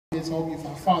kids, all of you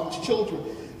our father's children.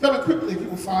 Very quickly, if you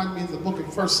will find me in the book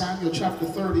of 1 Samuel chapter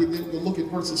 30, then we'll look at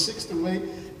verses 6 through 8,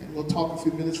 and we'll talk a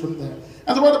few minutes from there.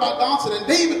 And the word about God said, and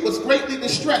David was greatly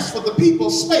distressed, for the people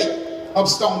spake of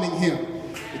stoning him,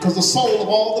 because the soul of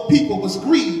all the people was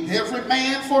grieved, every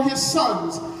man for his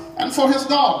sons and for his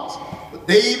daughters. But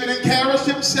David encouraged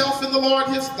himself in the Lord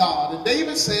his God. And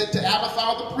David said to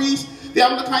Abiathar the priest, the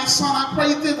Amalekite's son, I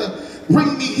pray thither,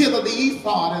 bring me hither the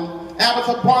ephod. And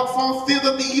Abiathar brought forth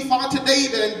thither the ephod to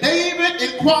David. And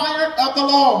David inquired of the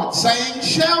Lord, saying,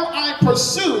 shall I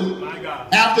pursue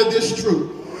after this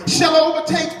troop? Shall I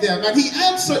overtake them? And he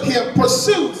answered him,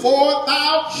 pursue, for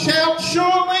thou shalt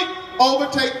surely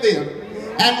overtake them,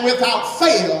 and without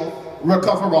fail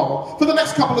recover all. For the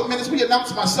next couple of minutes, we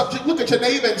announce my subject. Look at your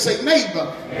neighbor and say,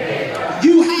 neighbor,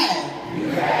 you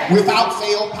have without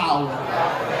fail power.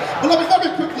 Beloved,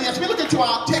 very quickly, as we look into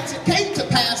our text, it came to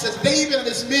pass as David and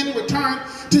his men returned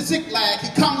to Ziklag. He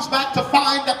comes back to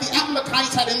find that the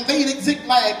Amalekites had invaded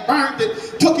Ziklag, burned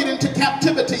it, took it into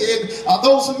captivity, and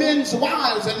those men's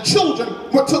wives and children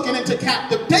were taken into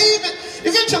captive. David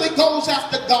eventually goes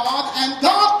after God, and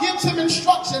God gives him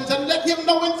instructions and let him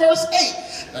know in verse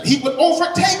 8 that he would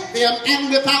overtake them and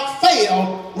without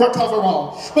fail recover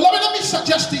all. Beloved, let me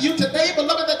suggest to you today,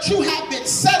 beloved, that you have been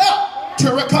set up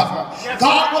to recover.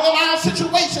 God will allow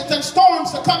situations and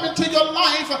storms to come into your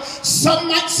life. Some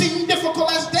might seem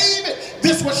difficult, as David.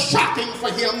 This was shocking for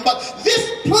him, but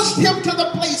this pushed him to the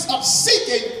place of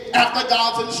seeking after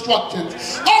God's instructions.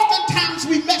 Oftentimes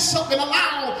we mess up and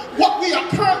allow what we are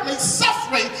currently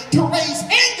suffering to raise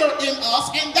anger in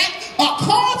us, and that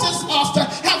causes us to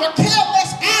have a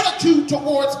careless attitude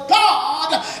towards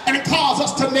God, and it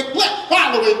causes us to neglect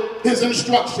following his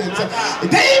instructions.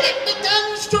 David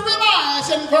begins to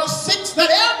realize in verse 6 that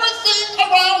everything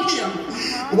around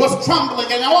him was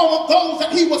crumbling, and all of those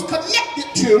that he was connected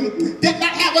to did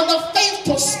not have enough faith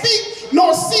to speak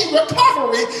nor see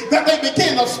recovery, that they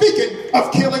began of speaking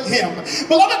of killing him.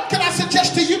 Beloved, can I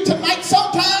suggest to you tonight,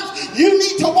 sometimes you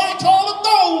need to watch all of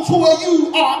those who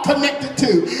you are connected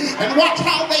to, and watch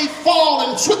how they fall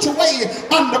and switch away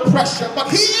under pressure. But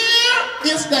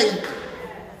here is David,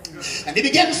 and he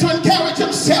begins to encourage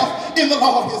himself in the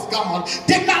Lord his God.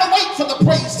 Did not wait for the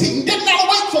praise team, did not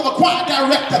wait for the choir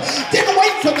director, didn't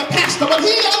wait for the pastor, but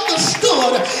he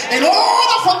understood in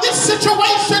order for this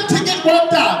situation to get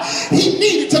worked out, he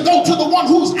needed to go to the one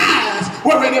whose eyes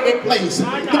were in every place. The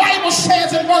Bible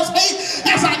says in verse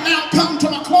 8, as I now come to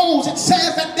my close, it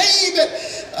says that David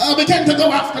began to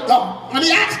go after God. And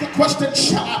he asked the question,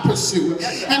 shall I pursue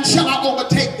and shall I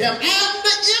overtake them? And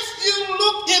if you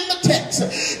look in the text,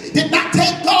 it did not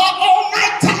take God all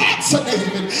night to answer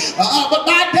David, but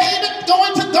by David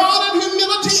going to God in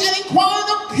humility and inquiring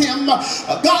of him,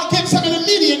 God gives him an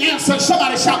immediate answer.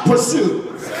 Somebody shout, pursue.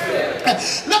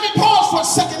 Let me pause for a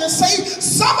second and say,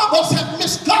 some of us have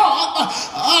missed God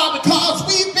because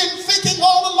we've been thinking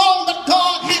all along that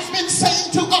God has been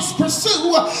saying to us,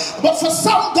 pursue, but for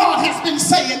some, God has been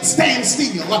saying, stand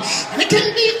still. And it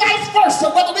can be vice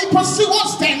versa, whether we pursue or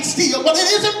stand still, but it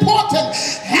is important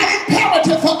and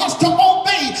imperative for us to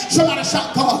obey. Somebody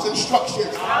shout God's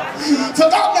instructions. So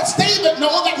God lets David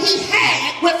know that he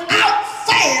had without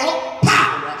fail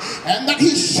power, and that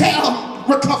he shall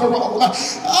recover all.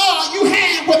 You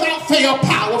have without fail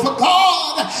power, for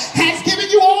God has given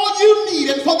you all you need,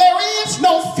 and for there is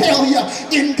no failure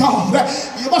in God.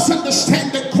 You must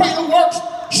understand that greater works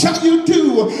shall you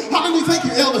do. Hallelujah. Thank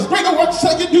you, Elvis. Greater works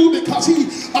shall you do, because he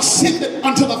ascended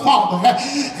unto the Father.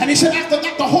 And he said, after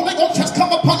that the Holy Ghost has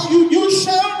come upon you, you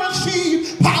shall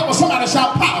receive power. Somebody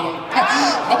shout power.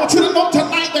 I want you to know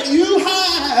tonight that you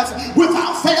have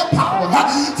without fail power.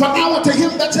 For now unto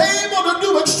him that's able to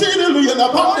do exceedingly and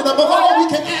abundantly above all we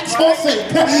can ask or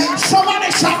think. Somebody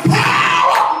shout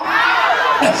power.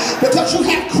 Because you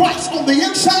have Christ on the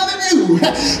inside of you.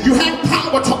 You have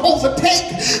power to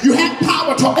overtake. You have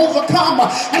power to overcome.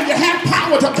 And you have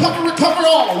power to recover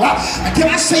all. And can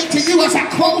I say to you as I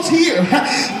close here,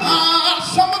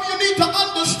 some of you need to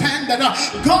understand that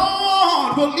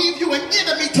God will leave you an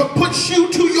enemy to push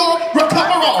you to your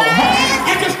recover all.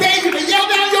 I just dare you to yell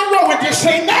down your road and just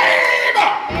say, neighbor,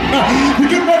 you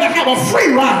get ready to have a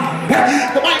free ride.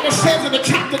 The Bible says in the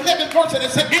chapter 11 verse,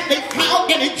 it said, and they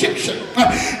found an Egyptian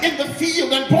in the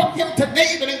field and brought him to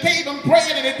David and gave him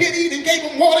bread, and he did eat, and gave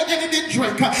him water, and he did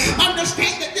drink.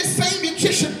 Understand that this same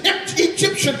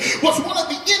Egyptian was one of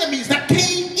the enemies that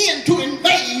came in to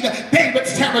invade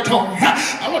David's territory.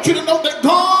 I want you to know that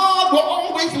God will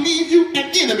always leave you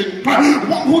an enemy,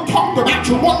 one who talked about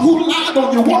you, one who lied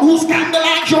on you, one who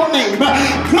scandalized your name.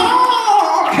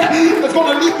 God is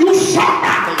going to leave you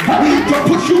somebody to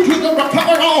put you to the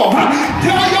recover all.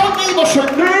 Tell your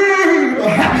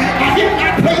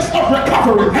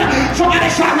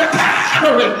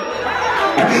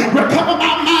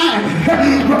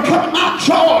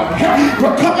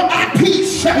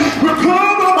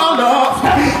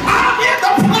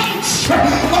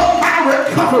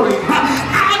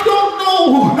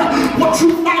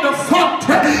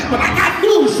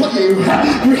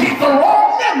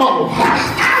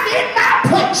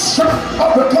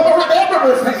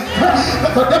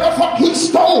he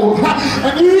stole.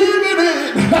 And even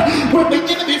when the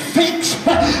enemy thinks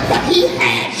that he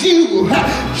has you,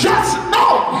 just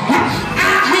know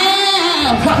I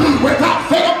have without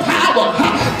fail power.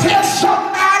 Tell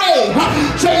somebody,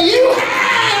 say you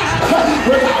have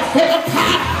without fail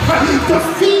power.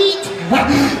 Defeat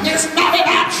is not an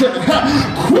option.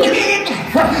 Quitting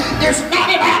is not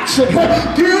an option.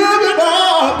 Giving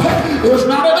up is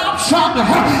not an option.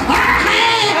 I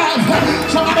have,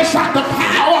 somebody shout the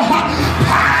power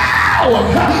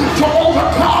to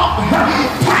overcome,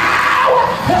 power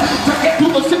to get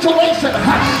through the situation.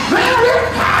 There is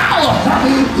power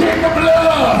in the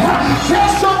blood. Tell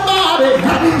somebody,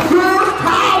 there is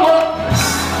power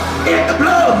in the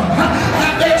blood,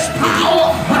 and there's power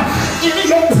in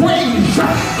your praise.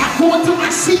 I'm going to my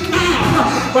seat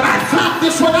now, but I found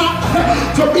this one out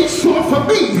to be sure for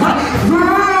me.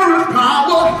 There is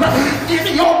power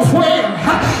in your prayer.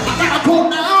 I gotta go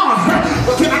now,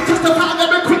 but can I testify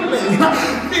very quickly?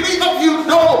 Many of you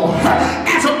know,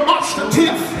 as a March the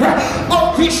 10th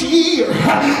of this year,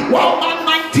 while my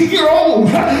 19-year-old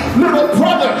little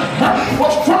brother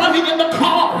was driving in the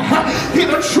car, hit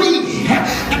a tree,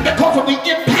 and because of the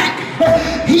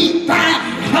impact, he died.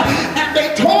 And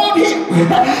they told him,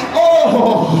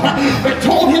 they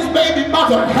told his baby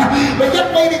mother, the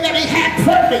young lady that he had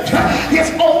pregnant,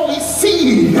 his only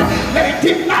seed, that it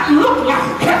did not look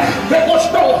like there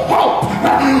was no hope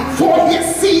for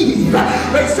his seed.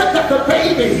 They said that the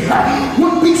baby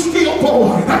would be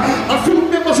stillborn. A few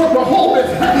members of the Holy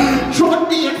joined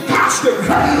me